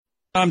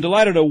I'm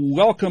delighted to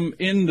welcome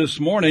in this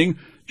morning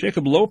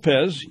Jakob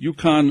Lopez,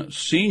 UConn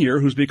senior,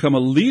 who's become a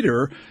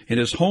leader in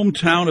his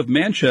hometown of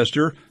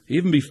Manchester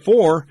even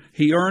before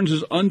he earns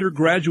his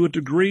undergraduate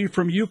degree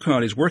from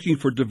UConn. He's working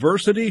for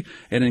diversity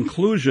and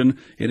inclusion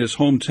in his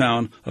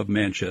hometown of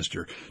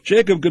Manchester.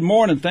 Jakob, good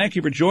morning. Thank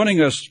you for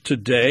joining us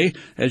today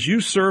as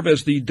you serve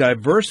as the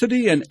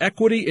Diversity and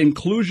Equity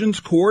Inclusions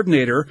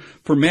Coordinator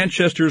for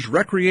Manchester's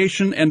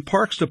Recreation and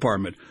Parks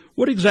Department.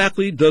 What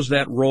exactly does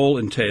that role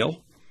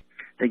entail?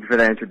 Thank you for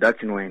that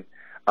introduction, Wayne.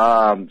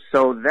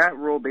 So that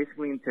role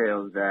basically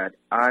entails that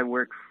I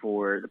work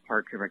for the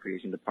Parks and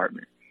Recreation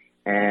Department,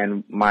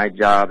 and my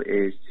job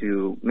is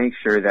to make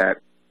sure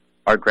that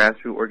our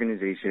grassroots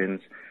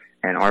organizations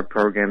and our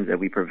programs that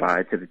we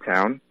provide to the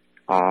town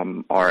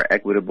are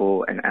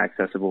equitable and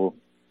accessible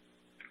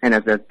and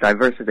as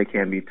diverse as they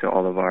can be to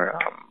all of our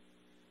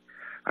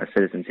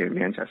citizens here in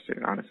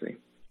Manchester, honestly.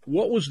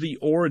 What was the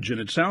origin?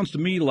 It sounds to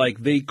me like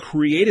they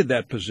created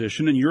that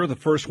position and you're the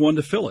first one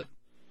to fill it.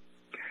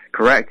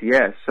 Correct,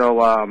 yes.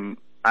 So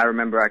I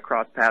remember I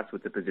crossed paths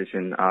with the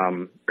position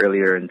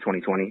earlier in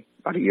 2020,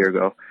 about a year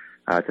ago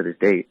to this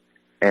date.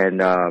 And,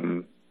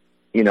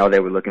 they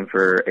were looking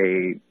for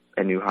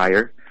a new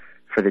hire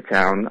for the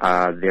town.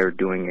 They're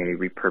doing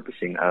a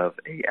repurposing of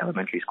a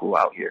elementary school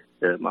out here,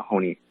 the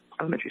Mahoney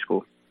Elementary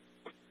School.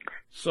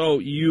 So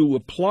you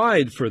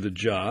applied for the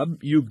job,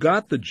 you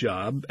got the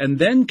job, and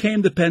then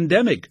came the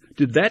pandemic.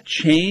 Did that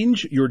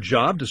change your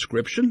job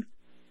description?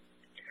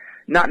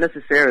 Not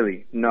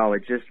necessarily. No,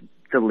 it just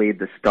delayed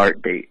the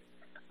start date.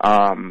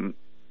 And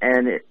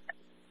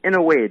in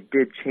a way, it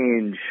did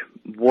change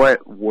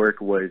what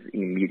work was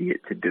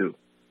immediate to do.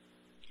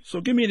 So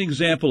give me an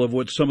example of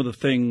what some of the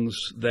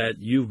things that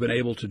you've been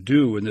able to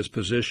do in this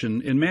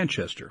position in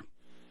Manchester.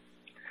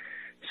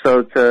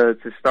 So to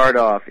start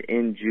off,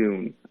 in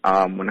June,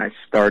 when I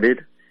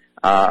started,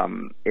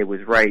 it was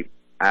right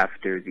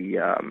after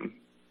the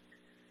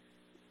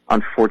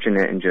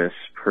unfortunate and just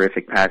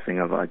horrific passing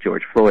of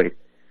George Floyd.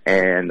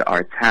 And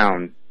our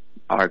town,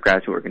 our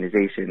grassroots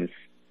organizations,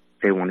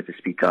 they wanted to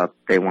speak up.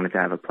 They wanted to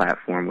have a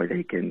platform where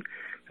they can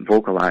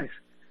vocalize.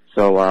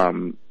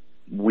 So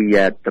we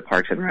at the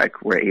Parks and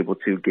Rec were able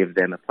to give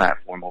them a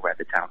platform over at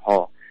the town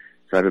hall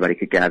so everybody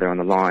could gather on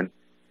the lawn.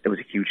 It was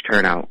a huge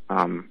turnout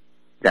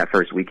that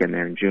first weekend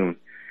there in June,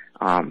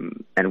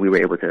 and we were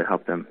able to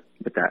help them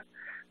with that.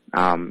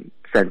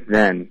 Since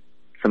then,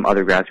 some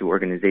other grassroots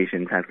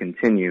organizations have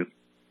continued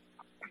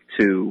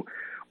to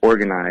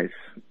organize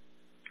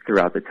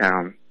throughout the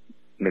town,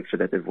 make sure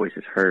that their voice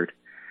is heard.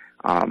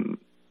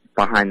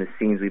 Behind the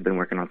scenes, we've been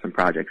working on some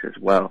projects as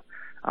well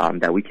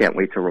that we can't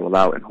wait to roll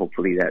out, and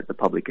hopefully that the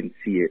public can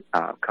see it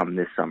come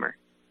this summer.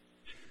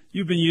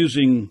 You've been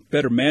using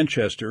Better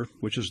Manchester,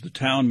 which is the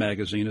town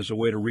magazine, as a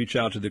way to reach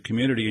out to the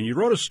community, and you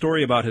wrote a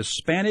story about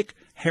Hispanic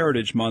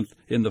Heritage Month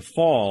in the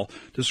fall,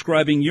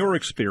 describing your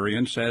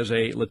experience as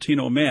a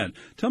Latino man.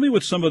 Tell me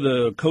what some of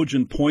the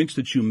cogent points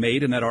that you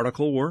made in that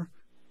article were.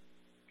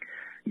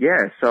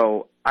 Yeah,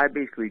 so I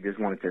basically just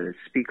wanted to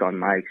speak on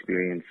my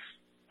experience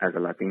as a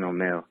Latino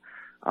male.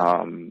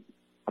 I'm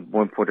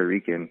born Puerto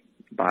Rican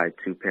by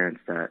two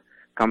parents that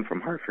come from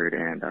Hartford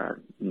and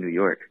New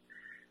York.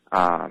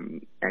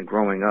 And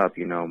growing up,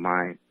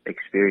 my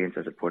experience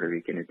as a Puerto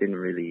Rican, it didn't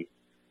really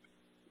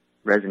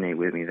resonate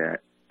with me that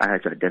I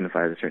had to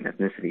identify as a certain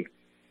ethnicity.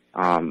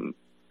 And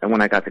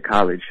when I got to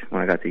college,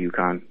 when I got to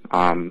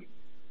UConn,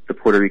 the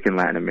Puerto Rican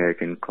Latin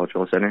American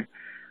Cultural Center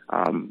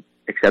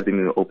accepted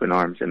me with open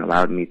arms and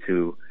allowed me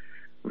to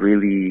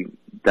really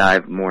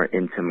dive more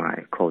into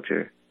my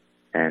culture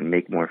and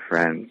make more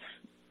friends,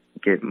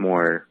 get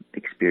more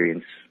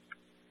experience.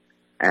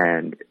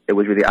 And it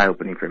was really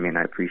eye-opening for me, and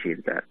I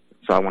appreciated that.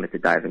 So I wanted to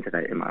dive into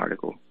that in my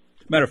article.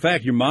 Matter of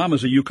fact, your mom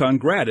is a UConn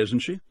grad, isn't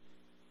she?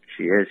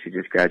 She is. She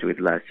just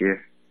graduated last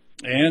year.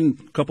 And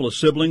a couple of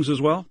siblings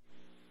as well?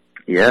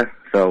 Yeah.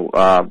 So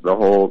the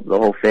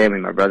whole family.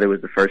 My brother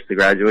was the first to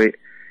graduate.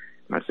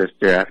 My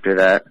sister after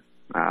that.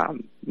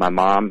 My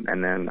mom,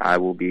 and then I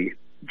will be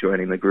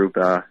joining the group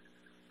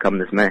come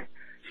this May.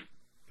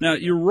 Now,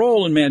 your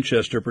role in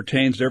Manchester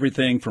pertains to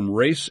everything from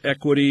race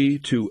equity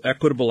to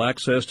equitable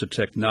access to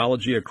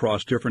technology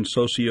across different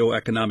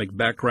socioeconomic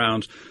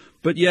backgrounds,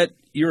 but yet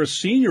you're a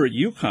senior at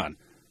UConn.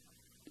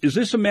 Is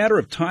this a matter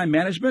of time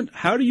management?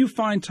 How do you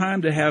find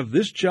time to have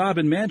this job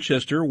in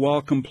Manchester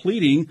while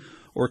completing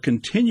or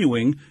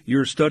continuing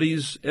your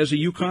studies as a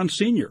UConn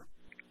senior?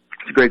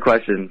 It's a great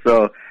question.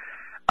 So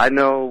I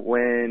know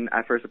when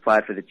I first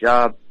applied for the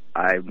job,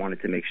 I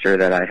wanted to make sure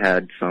that I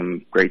had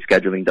some great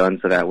scheduling done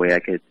so that way I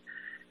could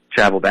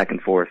travel back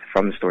and forth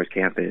from the Stores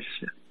campus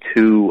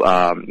to,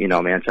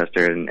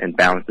 Manchester and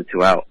balance the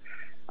two out.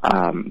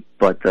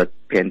 But the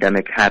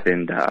pandemic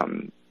happened,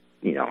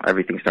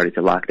 everything started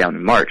to lock down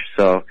in March.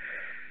 So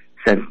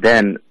since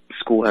then,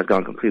 school has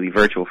gone completely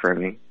virtual for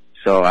me.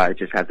 So I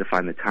just have to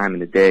find the time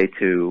in the day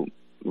to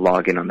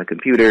log in on the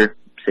computer,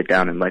 sit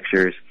down in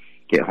lectures,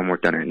 get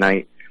homework done at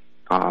night.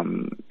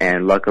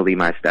 And luckily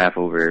my staff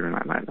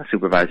my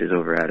supervisors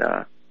over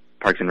at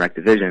Parks and Rec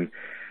Division,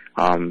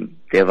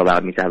 they have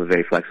allowed me to have a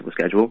very flexible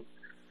schedule.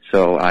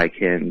 so I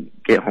can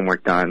get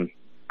homework done.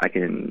 I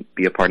can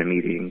be a part of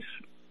meetings.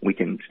 We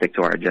can stick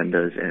to our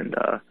agendas and,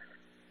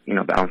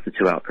 balance the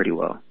two out pretty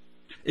well.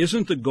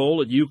 Isn't the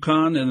goal at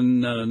UConn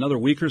in another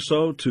week or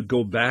so to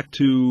go back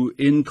to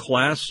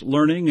in-class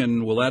learning,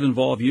 and will that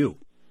involve you?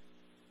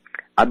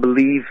 I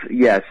believe,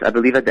 yes. I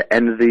believe at the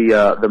end of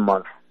the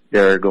month,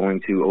 they're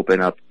going to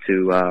open up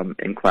to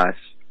in-class,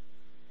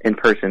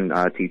 in-person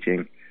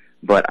teaching,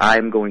 but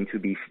I'm going to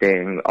be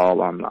staying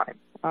all online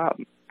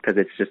because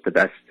it's just the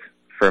best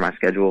for my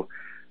schedule.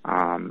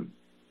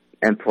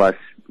 And plus,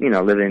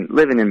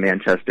 living in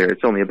Manchester,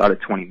 it's only about a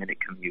 20-minute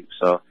commute,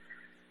 so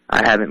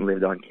I haven't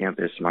lived on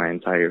campus my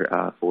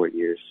entire 4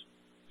 years.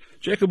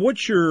 Jakob,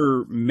 what's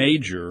your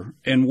major,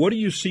 and what do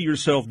you see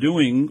yourself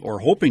doing or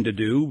hoping to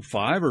do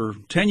 5 or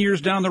 10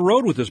 years down the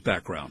road with this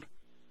background?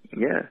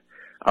 Yeah.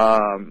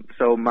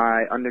 So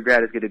my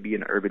undergrad is going to be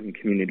in urban and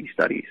community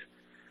studies.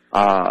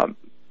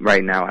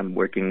 Right now I'm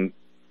working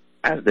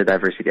as the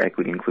diversity,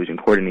 equity, inclusion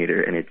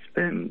coordinator, and it's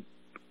been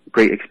a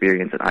great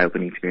experience, an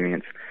eye-opening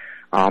experience.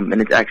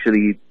 And it's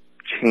actually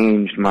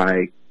changed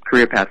my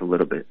career path a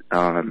little bit.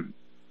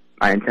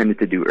 I intended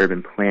to do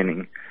urban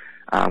planning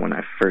when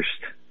I first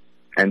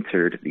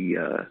entered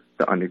the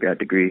undergrad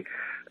degree,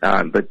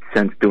 but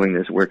since doing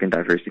this work in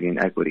diversity and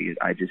equity,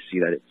 I just see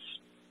that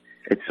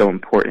it's so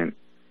important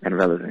and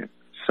relevant.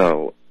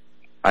 So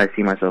I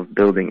see myself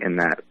building in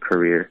that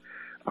career.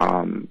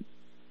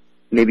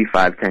 Maybe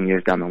 5-10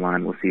 years down the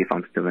line, we'll see if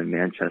I'm still in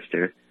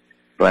Manchester.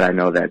 But I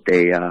know that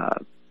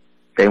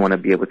they want to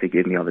be able to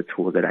give me all the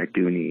tools that I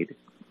do need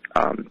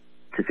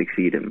to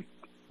succeed in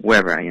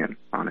wherever I am,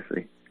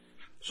 honestly.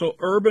 So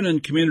urban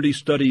and community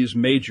studies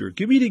major,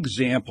 give me an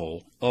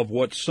example of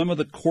what some of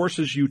the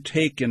courses you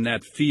take in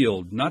that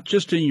field, not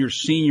just in your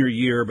senior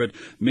year, but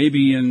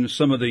maybe in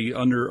some of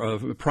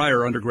the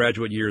prior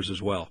undergraduate years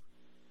as well.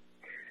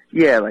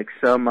 Yeah, like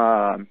some,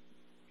 how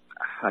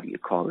do you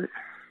call it?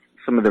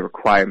 Some of the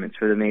requirements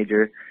for the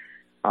major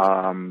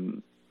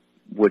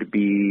would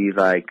be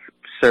like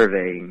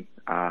surveying,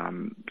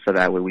 so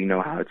that way we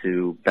know how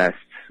to best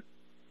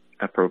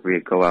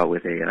go out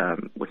with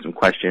some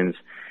questions,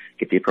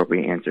 get the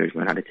appropriate answers,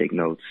 learn how to take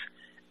notes,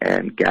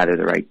 and gather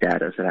the right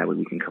data so that way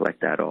we can collect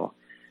that all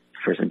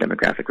for some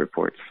demographic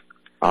reports.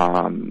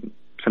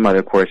 Some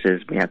other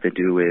courses we have to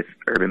do with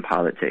urban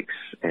politics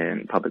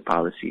and public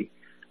policy,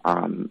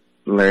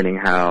 learning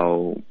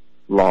how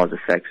laws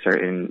affect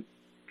certain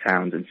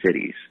towns and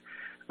cities,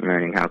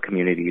 learning how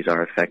communities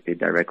are affected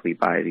directly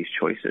by these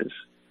choices.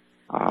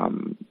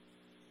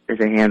 There's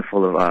a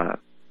handful of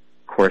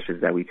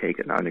courses that we take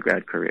in the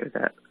undergrad career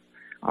that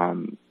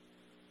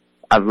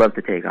I've loved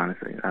to take,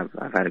 honestly.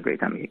 I've had a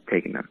great time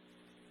taking them.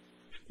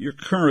 Your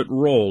current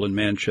role in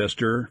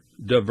Manchester,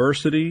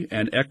 Diversity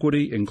and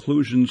Equity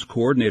Inclusions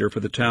Coordinator for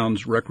the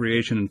town's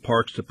Recreation and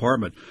Parks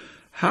Department.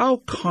 How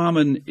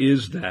common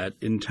is that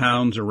in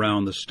towns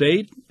around the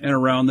state and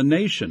around the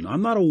nation?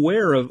 I'm not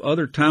aware of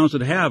other towns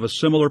that have a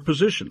similar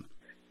position.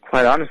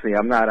 Quite honestly,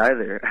 I'm not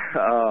either.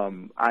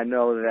 I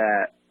know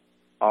that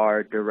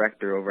our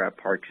director over at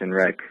Parks and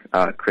Rec,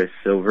 Chris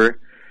Silver,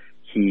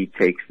 he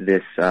takes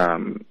this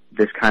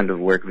kind of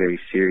work very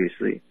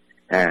seriously,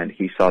 and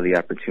he saw the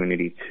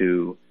opportunity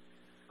to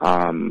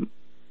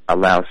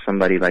allow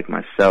somebody like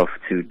myself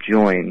to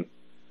join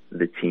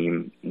the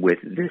team with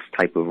this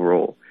type of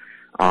role.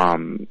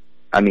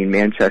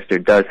 Manchester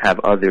does have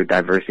other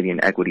diversity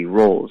and equity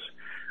roles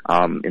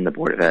in the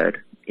Board of Ed,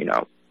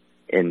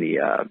 in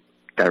the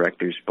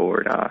Directors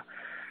Board.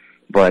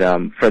 But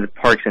for the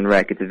Parks and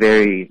Rec, it's a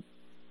very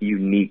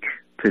unique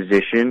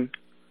position,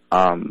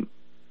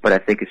 but I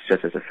think it's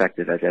just as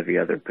effective as every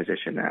other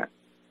position that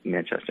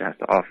Manchester has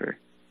to offer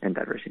in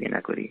diversity and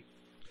equity.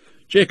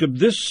 Jakob,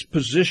 this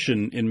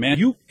position in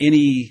Manchester,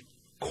 any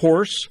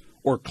course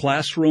or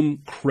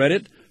classroom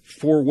credit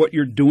for what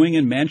you're doing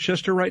in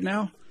Manchester right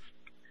now?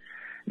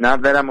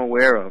 Not that I'm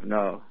aware of,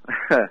 no.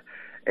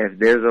 If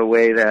there's a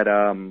way that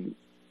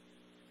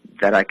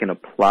that I can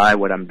apply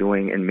what I'm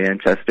doing in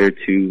Manchester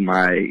to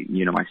my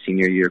my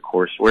senior year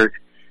coursework,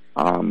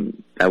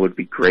 that would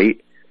be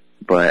great.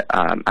 But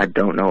I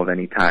don't know of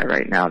any tie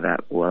right now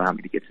that will allow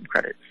me to get some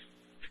credits.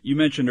 You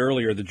mentioned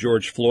earlier the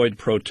George Floyd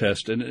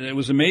protest, and it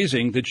was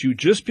amazing that you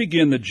just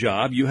begin the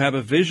job, you have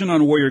a vision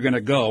on where you're going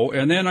to go,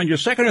 and then on your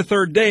second or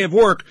third day of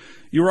work,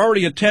 you're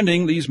already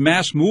attending these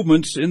mass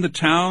movements in the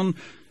town,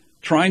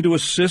 trying to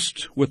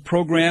assist with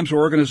programs or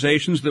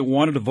organizations that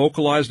wanted to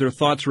vocalize their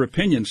thoughts or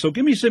opinions. So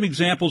give me some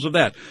examples of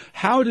that.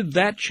 How did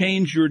that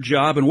change your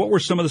job, and what were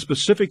some of the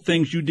specific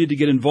things you did to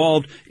get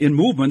involved in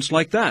movements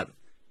like that?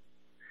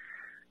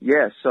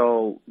 Yeah,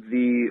 so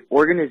the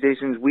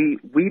organizations, we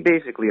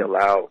basically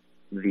allow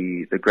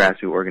the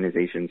grassroots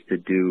organizations to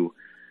do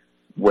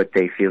what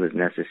they feel is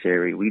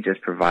necessary. We just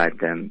provide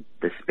them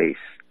the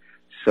space.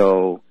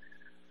 So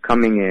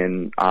coming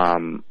in,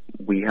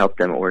 we help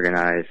them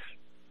organize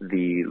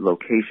the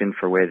location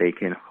for where they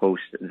can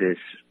host this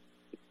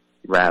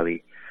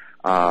rally,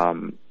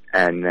 and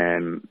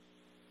then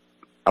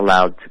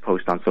allowed to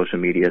post on social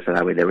media so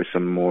that way there was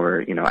some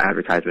more,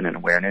 advertisement and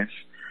awareness.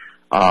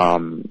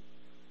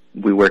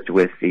 we worked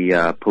with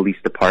the police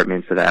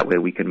department so that way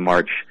we could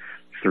march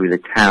through the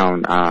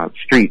town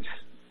streets,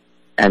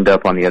 end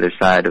up on the other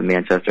side of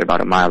Manchester,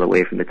 about a mile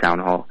away from the town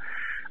hall,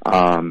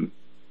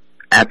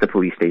 at the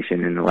police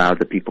station, and allowed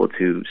the people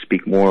to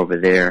speak more over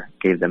there,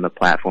 gave them a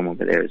platform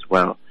over there as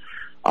well.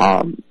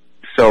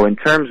 So in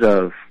terms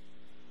of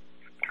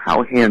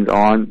how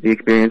hands-on the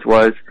experience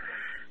was,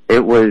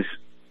 it was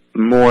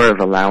more of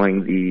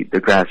allowing the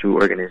grassroots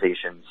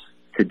organizations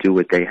to do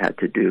what they had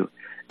to do,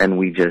 and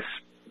we just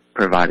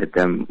provided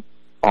them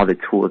all the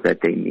tools that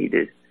they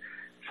needed.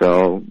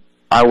 So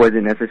I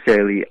wasn't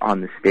necessarily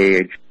on the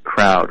stage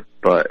crowd,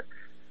 but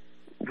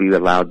we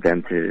allowed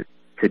them to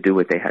do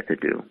what they had to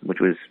do, which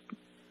was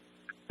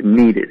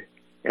needed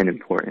and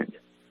important.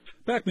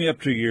 Back me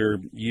up to your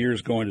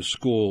years going to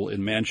school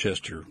in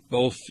Manchester,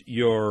 both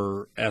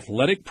your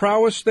athletic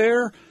prowess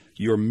there,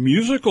 your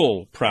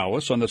musical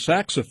prowess on the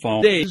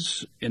saxophone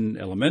days in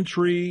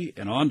elementary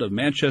and on to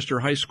Manchester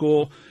High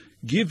School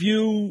give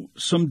you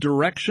some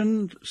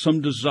direction,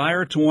 some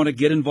desire to want to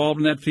get involved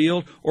in that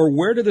field? Or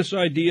where did this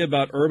idea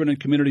about urban and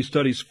community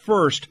studies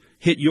first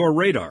hit your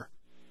radar?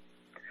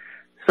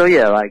 So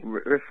yeah, like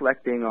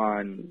reflecting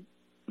on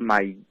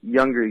my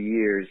younger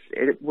years,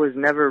 it was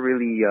never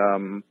really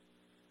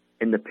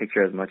in the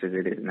picture as much as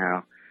it is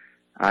now.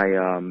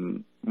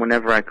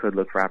 Whenever I could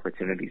look for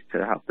opportunities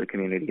to help the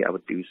community, I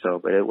would do so,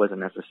 but it wasn't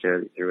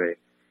necessarily through a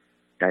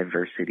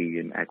diversity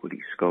and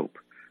equity scope.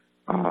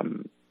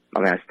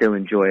 I still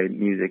enjoy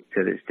music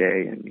to this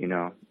day, and,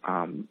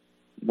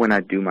 when I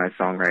do my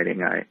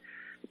songwriting, I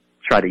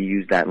try to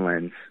use that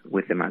lens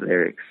within my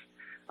lyrics.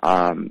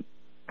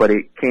 But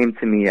it came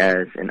to me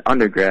as an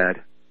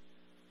undergrad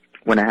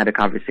when I had a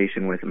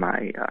conversation with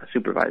my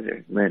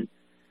supervisor, Lynn,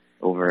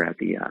 over at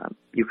the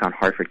UConn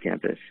Hartford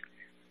campus.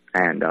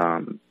 And,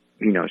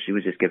 she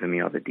was just giving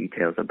me all the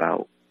details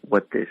about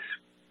what this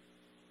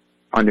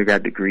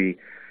undergrad degree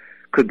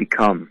could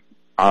become.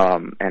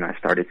 And I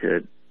started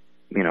to,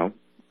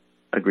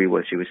 agree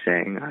what she was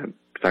saying. I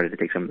started to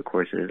take some of the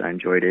courses. I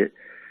enjoyed it.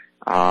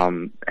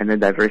 And the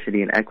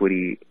diversity and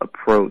equity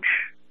approach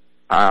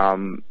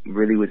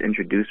really was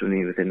introduced to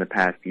me within the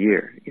past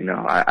year.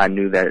 I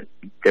knew that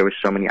there were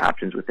so many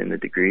options within the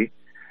degree,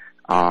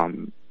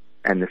 and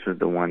this was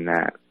the one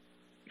that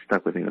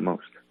stuck with me the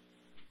most.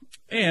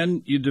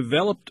 And you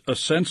developed a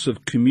sense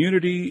of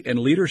community and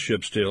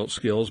leadership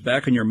skills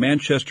back in your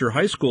Manchester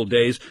high school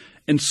days,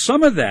 and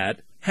some of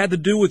that had to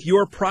do with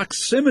your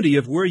proximity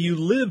of where you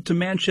lived to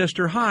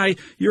Manchester High.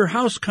 Your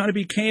house kind of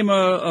became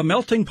a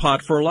melting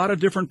pot for a lot of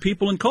different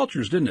people and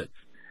cultures, didn't it?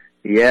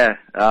 Yeah.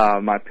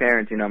 My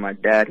parents, my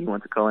dad, he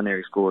went to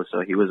culinary school,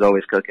 so he was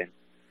always cooking.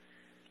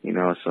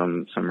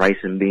 Some rice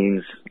and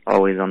beans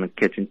always on the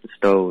kitchen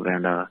stove,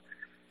 and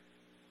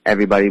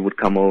everybody would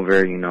come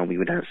over. We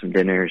would have some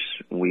dinners.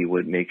 We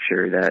would make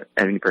sure that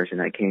any person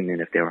that came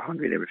in, if they were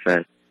hungry, they were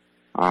fed.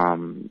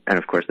 And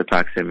of course the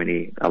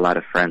proximity, a lot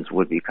of friends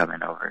would be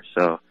coming over.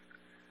 So,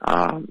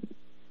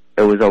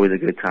 it was always a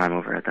good time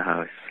over at the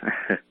house.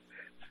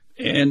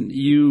 And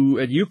you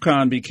at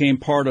UConn became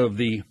part of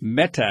the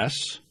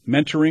METAS,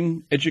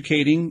 Mentoring,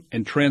 Educating,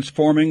 and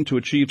Transforming to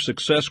Achieve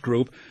Success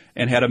group,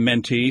 and had a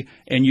mentee,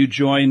 and you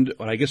joined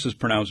what I guess is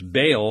pronounced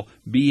BAILE,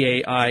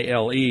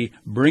 B-A-I-L-E,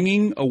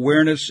 Bringing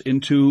Awareness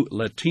into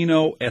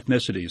Latino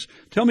Ethnicities.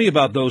 Tell me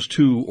about those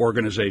two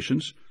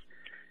organizations.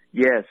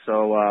 Yeah,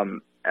 so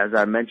as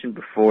I mentioned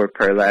before,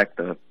 PERLAC,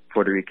 the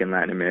Puerto Rican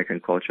Latin American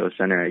Cultural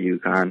Center at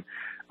UConn,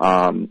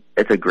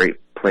 it's a great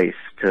place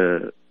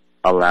to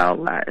allow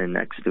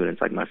Latinx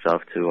students like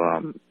myself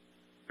to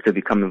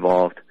become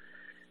involved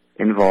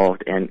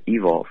and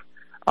evolve.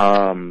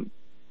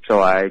 So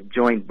I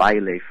joined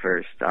BAILE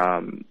first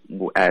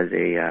as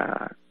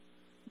a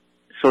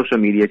social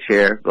media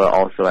chair, but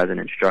also as an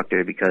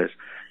instructor because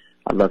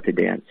I love to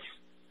dance.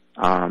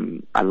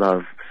 I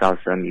love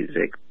salsa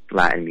music,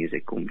 Latin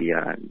music,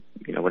 cumbia,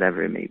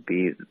 whatever it may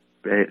be,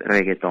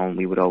 reggaeton.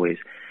 We would always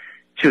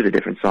choose a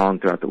different song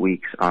throughout the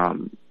weeks.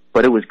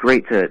 But it was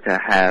great to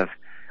have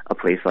a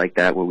place like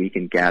that where we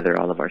can gather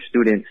all of our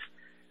students,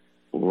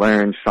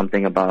 learn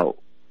something about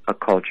a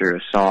culture,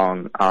 a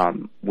song,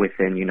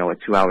 within,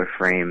 a 2-hour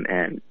frame,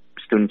 and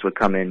students would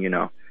come in,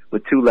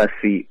 with 2 left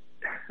feet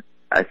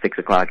at 6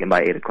 o'clock, and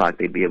by 8 o'clock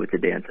they'd be able to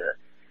dance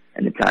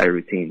an entire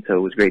routine. So it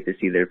was great to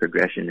see their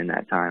progression in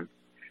that time.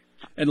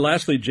 And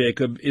lastly,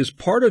 Jacob, is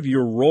part of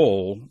your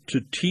role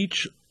to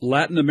teach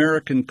Latin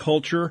American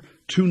culture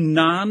to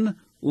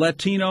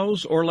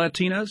non-Latinos or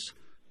Latinas?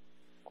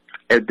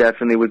 It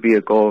definitely would be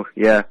a goal,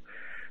 yeah.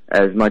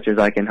 As much as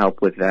I can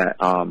help with that,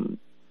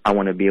 I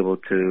want to be able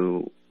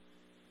to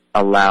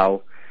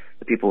allow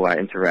the people I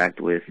interact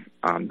with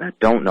that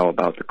don't know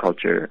about the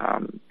culture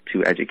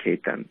to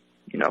educate them.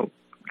 The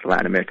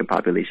Latin American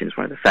population is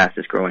one of the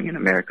fastest growing in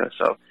America,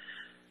 so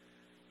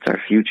it's our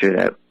future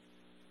that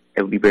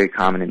it would be very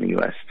common in the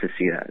U.S. to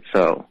see that.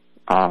 So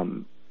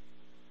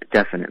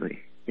definitely,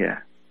 yeah.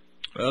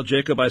 Well,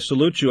 Jacob, I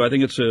salute you. I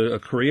think it's a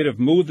creative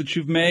move that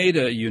you've made,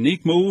 a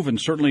unique move, and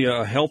certainly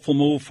a helpful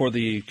move for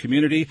the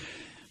community.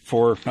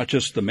 for not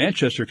just the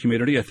Manchester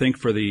community, I think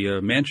for the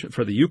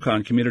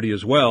UConn community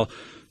as well.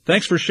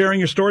 Thanks for sharing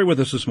your story with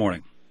us this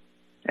morning.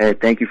 Hey,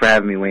 thank you for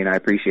having me, Wayne. I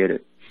appreciate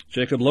it.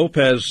 Jakob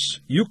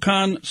Lopez,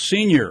 UConn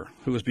senior,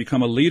 who has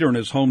become a leader in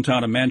his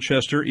hometown of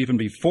Manchester even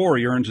before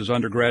he earns his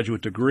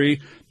undergraduate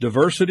degree,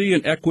 Diversity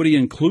and Equity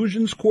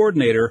Inclusions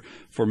Coordinator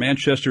for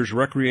Manchester's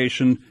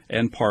Recreation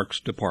and Parks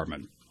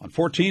Department. On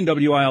 14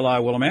 WILI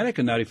Willimantic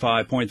and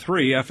 95.3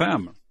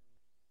 FM.